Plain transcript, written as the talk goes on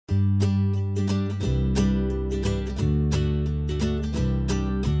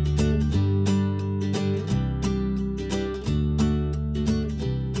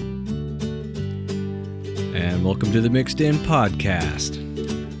welcome to the Mixed In PodCast.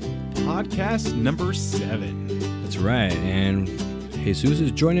 Podcast number 7. That's right, and Jesus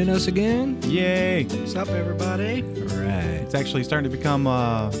is joining us again. Yay! What's up, everybody? All right. It's actually starting to become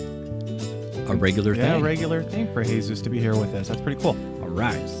a regular thing. Yeah, a regular thing for Jesus to be here with us. That's pretty cool. All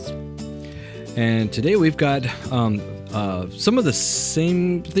right. And today we've got some of the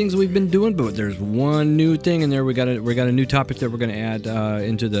same things we've been doing, but there's one new thing in there. We got a new topic that we're going to add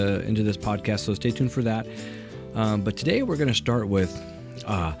into this podcast. So stay tuned for that. But today we're going to start with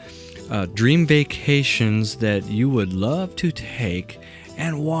dream vacations that you would love to take,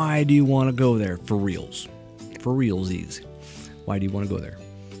 and why do you want to go there for reals? For realsies. Why do you want to go there?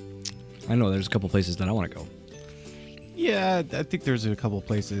 I know there's a couple places that I want to go. Yeah, I think there's a couple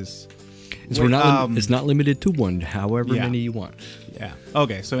places. It's not limited to one, however many you want. Yeah.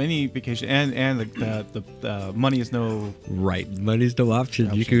 Okay, so any vacation, and the money is no... Right, money's no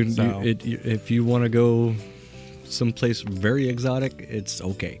option. You can, if you want to go someplace very exotic, it's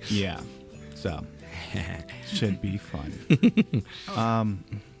okay. Yeah, so should be fun.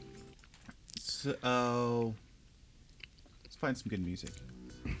 So let's find some good music.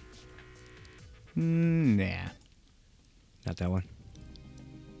 Nah, not that one.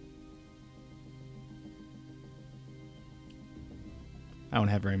 I don't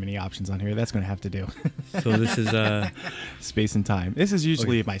have very many options on here. That's going to have to do. So this is Space and Time. This is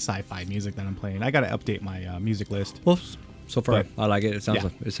usually my sci-fi music that I'm playing. I got to update my music list. Well, so far I like it. It sounds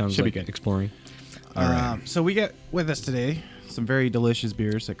should like be good. Exploring. All right. So we get with us today some very delicious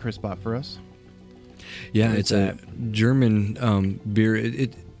beers that Chris bought for us. Yeah, it's a German beer.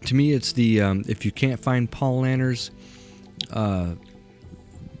 It to me, it's the if you can't find Paul Lanner's, what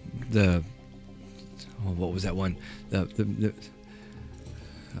was that one?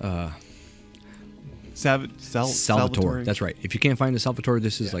 Salvatore. That's right. If you can't find the Salvatore,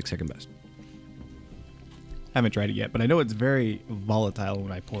 this is like second best. Haven't tried it yet, but I know it's very volatile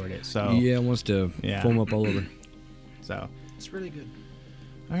when I poured it. So yeah, it wants to foam up all over. So it's really good.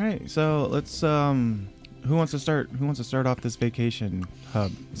 All right, so let's. Who wants to start? Who wants to start off this vacation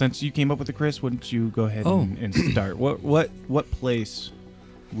hub? Since you came up with it, Chris, wouldn't you go ahead and start? What place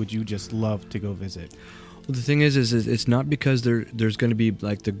would you just love to go visit? Well, the thing is it's not because there's going to be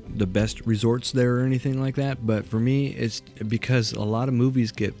like the best resorts there or anything like that, but for me, it's because a lot of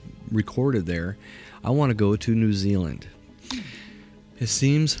movies get recorded there. I want to go to New Zealand. It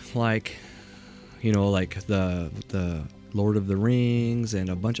seems like, like the Lord of the Rings and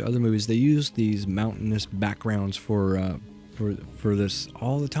a bunch of other movies, they use these mountainous backgrounds for this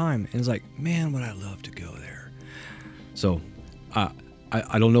all the time, and it's like, man, would I love to go there. So,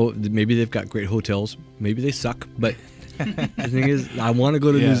 I don't know. Maybe they've got great hotels. Maybe they suck. But the thing is, I want to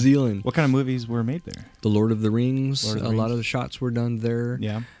go to New Zealand. What kind of movies were made there? The Lord of the Rings. A lot of the shots were done there.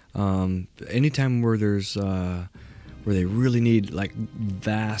 Yeah. Anytime where there's where they really need like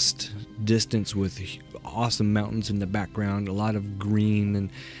vast distance with awesome mountains in the background, a lot of green,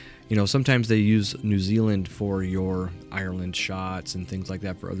 and sometimes they use New Zealand for your Ireland shots and things like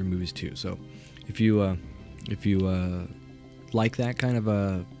that for other movies too. So if you like that kind of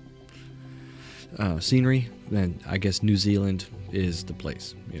a scenery, then I guess New Zealand is the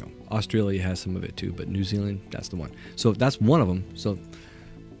place. Australia has some of it too, but New Zealand, that's the one. So that's one of them. So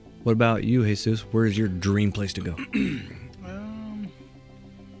what about you, Jesus? Where is your dream place to go?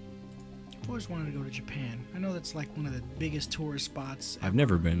 I've always wanted to go to Japan. I know that's like one of the biggest tourist spots ever. I've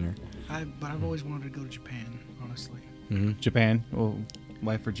never been there. But I've always wanted to go to Japan, honestly. Mm-hmm. Japan? Well,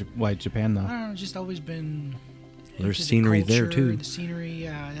 why Japan though? I don't know, just always been... There's scenery there too. The scenery,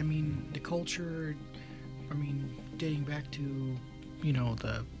 the culture, dating back to,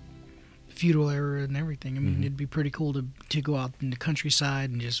 the feudal era and everything. It'd be pretty cool to go out in the countryside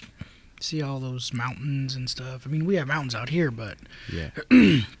and just see all those mountains and stuff. We have mountains out here, but yeah.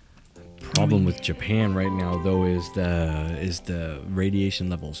 Problem with Japan right now though is the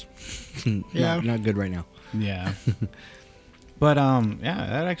radiation levels. not good right now. Yeah. But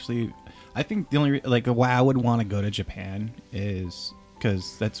that actually, I think the only why I would want to go to Japan is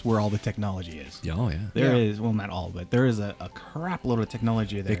because that's where all the technology is. Oh yeah. There is, well, not all, but there is a crap load of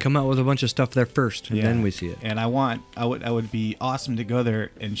technology there. They come out with a bunch of stuff there first, and then we see it. And I would be awesome to go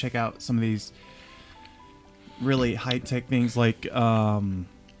there and check out some of these really high tech things like I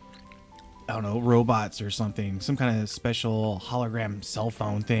don't know, robots or something, some kind of special hologram cell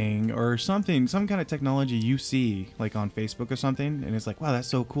phone thing or something, some kind of technology you see like on Facebook or something, and it's like, wow, that's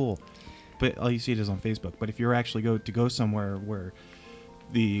so cool. But all you see it is on Facebook. But if you're actually go somewhere where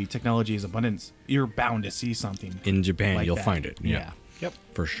the technology is abundance, you're bound to see something. In Japan, like you'll that. find it. Yeah. Yep.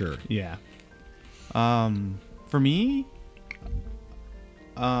 For sure. Yeah. For me,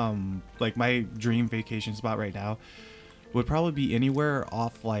 like my dream vacation spot right now would probably be anywhere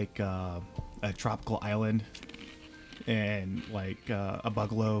off like a tropical island and like a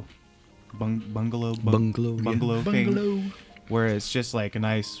bungalow thing, where it's just like a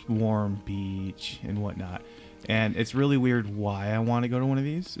nice warm beach and whatnot. And it's really weird why I want to go to one of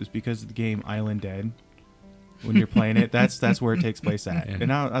these is because of the game Island Dead. When you're playing it, that's where it takes place at. Yeah. And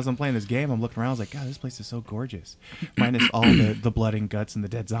now, as I'm playing this game, I'm looking around. I was like, God, this place is so gorgeous, minus all the blood and guts and the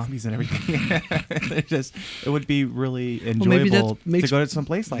dead zombies and everything. It would be really enjoyable to go to some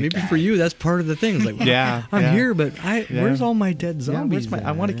place like that. Maybe for you, that's part of the thing. It's like, well, I'm here, but where's all my dead zombies?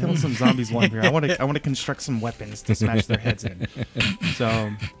 I want to kill some zombies while I'm here. I want to construct some weapons to smash their heads in.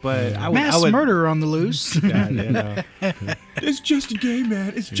 So, but I would murder on the loose. Yeah, you know. It's just a game,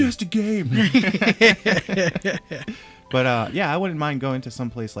 man. It's just a game. But yeah, I wouldn't mind going to some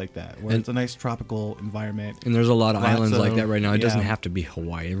place like that where it's a nice tropical environment. And there's a lot of islands like that right now. It doesn't have to be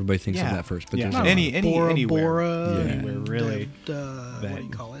Hawaii. Everybody thinks of that first, but there's anywhere, Bora, anywhere really. What do you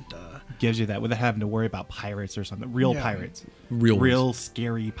call it? Gives you that without having to worry about pirates or something. Real pirates, real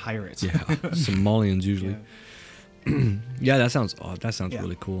scary pirates. Yeah, Somalians usually. Yeah, that sounds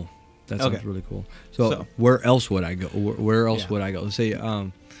really cool. That sounds really cool. So where else would I go? Where else would I go? Let's say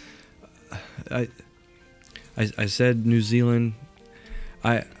I said New Zealand.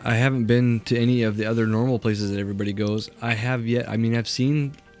 I haven't been to any of the other normal places that everybody goes. I have yet. I mean, I've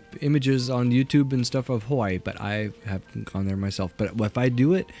seen images on YouTube and stuff of Hawaii, but I haven't gone there myself. But if I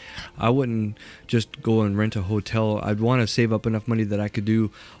do it, I wouldn't just go and rent a hotel. I'd want to save up enough money that I could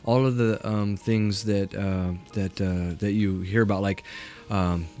do all of the things that you hear about, like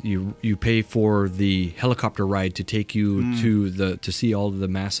you pay for the helicopter ride to take you to see all of the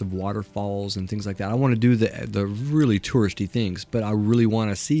massive waterfalls and things like that. I want to do the really touristy things, but I really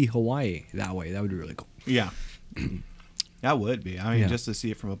want to see Hawaii that way. That would be really cool. Yeah. That would be. I mean, just to see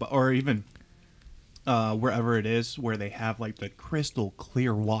it from above, or even wherever it is where they have like the crystal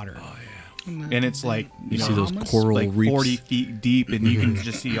clear water. Oh yeah. And it's like you see those coral reefs 40 feet deep, and you can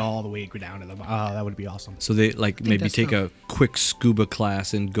just see all the way down to them. Oh, that would be awesome. So they like maybe take a quick scuba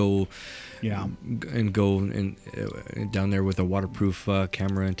class and go, and down there with a waterproof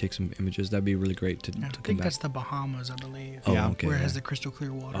camera and take some images. That'd be really great to come back. I think that's the Bahamas, I believe. Oh, okay, where it has the crystal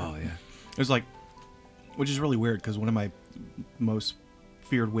clear water. Oh yeah. There's like, which is really weird because one of my most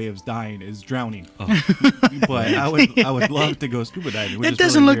feared way of dying is drowning. Oh. But I would love to go scuba diving. It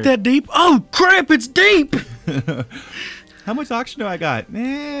doesn't look that deep. Oh crap! It's deep. How much oxygen do I got?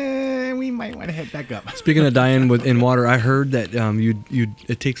 We might want to head back up. Speaking of dying in water, I heard that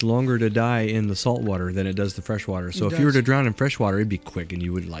it takes longer to die in the salt water than it does the fresh water. So if you were to drown in fresh water, it'd be quick and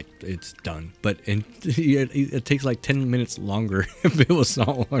you would it's done. But it takes like 10 minutes longer if it was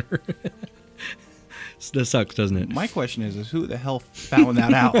salt water. That sucks, doesn't it? My question is who the hell found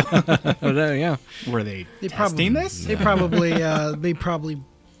that out? Yeah. Were they testing this? They probably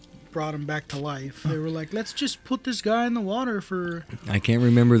brought him back to life. They were like, let's just put this guy in the water for... I can't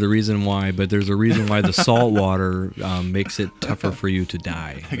remember the reason why, but there's a reason why the salt water makes it tougher for you to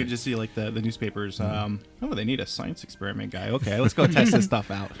die. I could just see like the newspapers. They need a science experiment guy. Okay, let's go test this stuff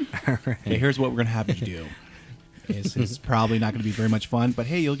out. Right. Okay, here's what we're going to have you do. It's probably not going to be very much fun, but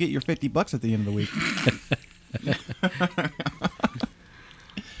hey, you'll get your $50 at the end of the week.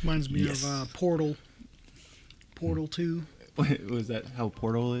 Reminds me of Portal 2. Was that how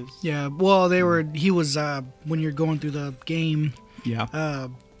Portal is? Yeah, well, he was, when you're going through the game, the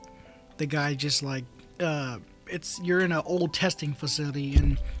guy just like, you're in an old testing facility,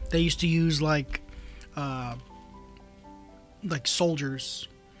 and they used to use like soldiers,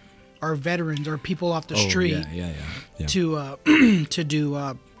 or veterans, or people off the street to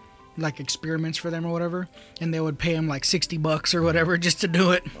do like experiments for them or whatever, and they would pay them like $60 or whatever just to do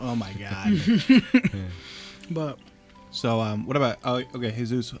it. Oh my god! But so what about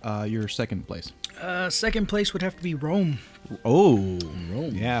Jesus? Your second place. Second place would have to be Rome. Oh,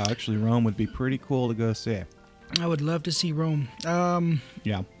 Rome. Yeah, actually, Rome would be pretty cool to go see. I would love to see Rome.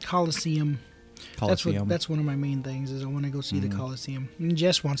 Colosseum. That's one of my main things is I want to go see the Colosseum. And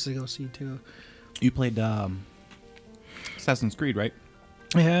Jess wants to go see too. You played Assassin's Creed, right?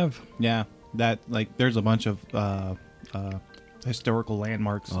 I have. Yeah, that there's a bunch of historical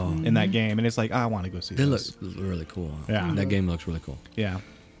landmarks in that game, and it's like I want to go see. They look really cool. Yeah, that game looks really cool. Yeah,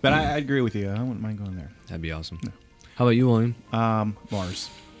 but I agree with you. I wouldn't mind going there. That'd be awesome. No. How about you, William? Mars.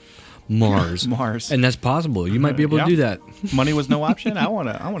 Mars, and that's possible. You might be able to do that. Money was no option. I want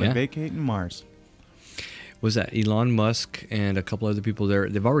to vacate in Mars. was that Elon Musk and a couple other people there.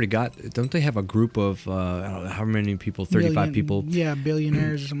 They've already got. Don't they have a group of I don't know how many people? 35 people. Yeah,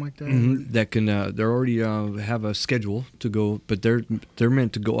 billionaires or something like that. That can. They're already have a schedule to go, but they're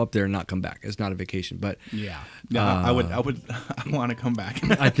meant to go up there and not come back. It's not a vacation, but yeah. I would I want to come back.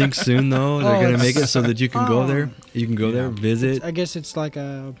 I think soon though they're gonna make it so that you can go there. You can go there, visit. I guess it's like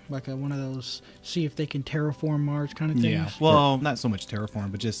a one of those see if they can terraform Mars kind of things. Yeah. Well, not so much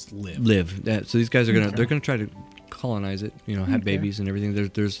terraform, but just live. So these guys are they're gonna try to colonize it. You know, have babies and everything.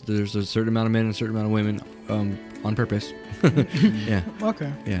 There's a certain amount of men and a certain amount of women on purpose. Yeah.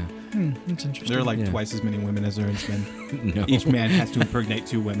 Okay. Yeah. That's interesting. There are like twice as many women as there is men. No. Each man has to impregnate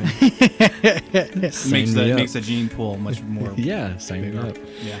 2 women. makes the gene pool much more. Yeah. Sign me up.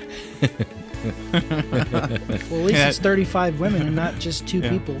 Yeah. Well, at least it's 35 women and not just 2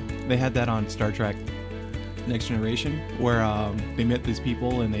 people. They had that on Star Trek Next Generation, where they met these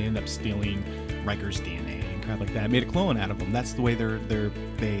people and they end up stealing Riker's DNA and crap like that. Made a clone out of them. That's the way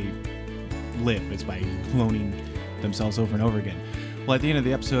they live, is by cloning themselves over and over again. Well, at the end of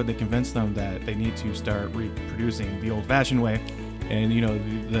the episode, they convinced them that they need to start reproducing the old-fashioned way. And, you know,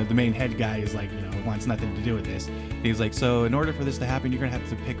 the main head guy is like, you know, wants nothing to do with this. He's like, so in order for this to happen, you're going to have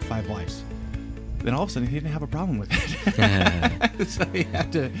to pick 5 wives. Then all of a sudden, he didn't have a problem with it. So he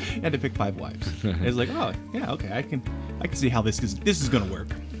had to pick 5 wives. It's like, oh, yeah, okay, I can see how this is going to work.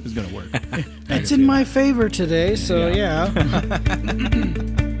 This is going to work. It's in my favor today, so yeah.